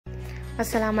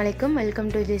अस्सलामुअलैकुम welcome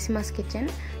to जेसिमास kitchen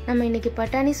நம்ம இன்னைக்கு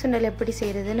பட்டாணி சுண்டல் எப்படி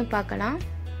செய்யறதுன்னு பார்க்கலாம்.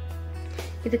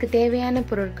 இதுக்கு தேவையான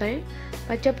பொருட்கள்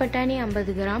பச்சை பட்டாணி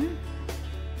 50 கிராம்,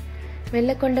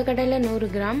 வெள்ளை கொண்டக்கடலை 100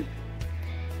 கிராம்.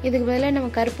 இதுக்கு பதிலா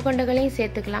நம்ம கருப்பு கொண்டக்கடலையும்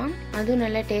சேர்த்துக்கலாம், அதுவும்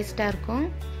நல்ல டேஸ்டா இருக்கும்.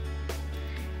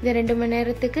 இது 2 மணி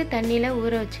நேரத்துக்கு தண்ணியில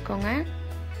ஊற வச்சுக்கோங்க.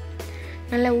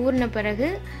 நல்லா ஊறின பிறகு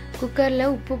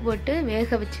குக்கர்ல உப்பு போட்டு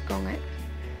வேக வச்சுக்கோங்க.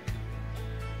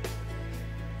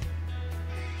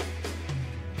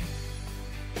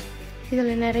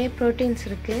 இதில் நிறைய ப்ரோட்டீன்ஸ்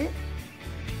இருக்குது.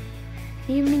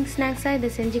 ஈவினிங் ஸ்நாக்ஸாக இதை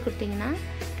செஞ்சு கொடுத்தீங்கன்னா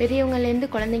பெரியவங்கலேருந்து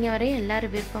குழந்தைங்க வரையும்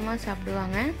எல்லோரும் விருப்பமாக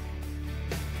சாப்பிடுவாங்க.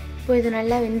 இப்போ இது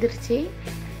நல்லா வெந்துருச்சு.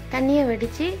 தண்ணியை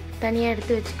வடித்து தனியாக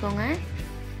எடுத்து வச்சுக்கோங்க.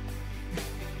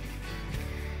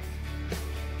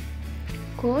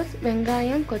 கோஸ்,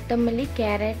 வெங்காயம், கொத்தமல்லி,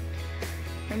 கேரட்,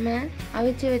 நம்ம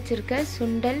அவிச்சு வச்சுருக்க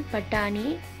சுண்டல், பட்டாணி,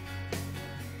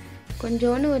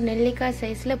 கொஞ்சோன்னு ஒரு நெல்லிக்காய்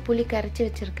சைஸில் புளி கரைச்சி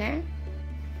வச்சுருக்கேன்.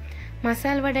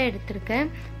 மசால் வடை எடுத்துருக்கேன்.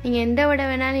 நீங்கள் எந்த வடை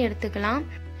வேணாலும் எடுத்துக்கலாம்.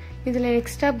 இதில்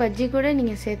எக்ஸ்ட்ரா பஜ்ஜி கூட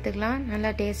நீங்கள் சேர்த்துக்கலாம், நல்லா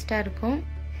டேஸ்ட்டாக இருக்கும்.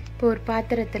 இப்போ ஒரு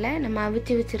பாத்திரத்தில் நம்ம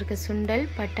அவிச்சு வச்சுருக்க சுண்டல்,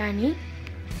 பட்டாணி,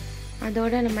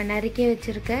 அதோடு நம்ம நறுக்கி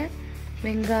வச்சுருக்க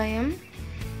வெங்காயம்,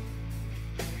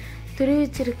 துருவி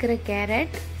வச்சுருக்கிற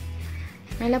கேரட்,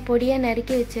 நல்லா பொடியாக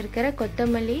நறுக்கி வச்சுருக்கிற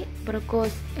கொத்தமல்லி, அப்புறம்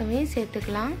கோஸையும்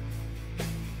சேர்த்துக்கலாம்.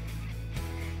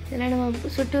 இதில்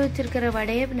நம்ம சுட்டு வச்சுருக்கிற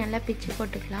வடையை நல்லா பிச்சு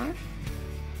போட்டுக்கலாம்.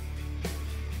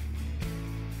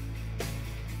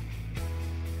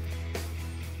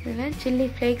 இதில் சில்லி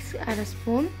ஃப்ளேக்ஸ் 1/2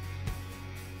 ஸ்பூன்,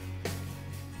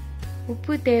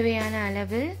 உப்பு தேவையான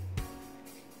அளவு,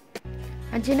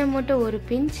 அஜினமோட்டோ 1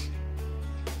 பிஞ்ச்,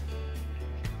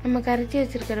 நம்ம கரைச்சி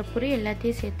வச்சிருக்கிற பொரி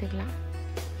எல்லாத்தையும் சேர்த்துக்கலாம்.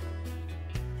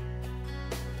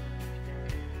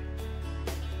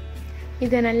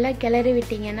 இதை நல்லா கிளறி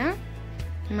விட்டிங்கன்னா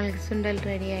நம்மளுக்கு சுண்டல்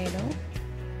ரெடி ஆகிடும்.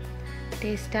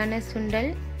 டேஸ்டான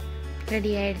சுண்டல்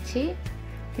ரெடி ஆயிடுச்சு.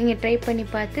 நீங்கள் ட்ரை பண்ணி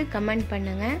பார்த்து கமெண்ட்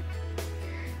பண்ணுங்கள்.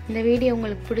 இந்த வீடியோ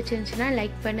உங்களுக்கு பிடிச்சிருந்துச்சுன்னா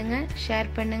லைக் பண்ணுங்கள், ஷேர்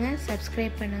பண்ணுங்கள்,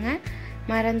 சப்ஸ்கிரைப் பண்ணுங்கள்.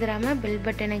 மறந்துடாமல் பெல்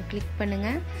பட்டனை கிளிக்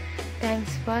பண்ணுங்கள்.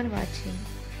 தேங்க்ஸ் ஃபார் வாட்சிங்.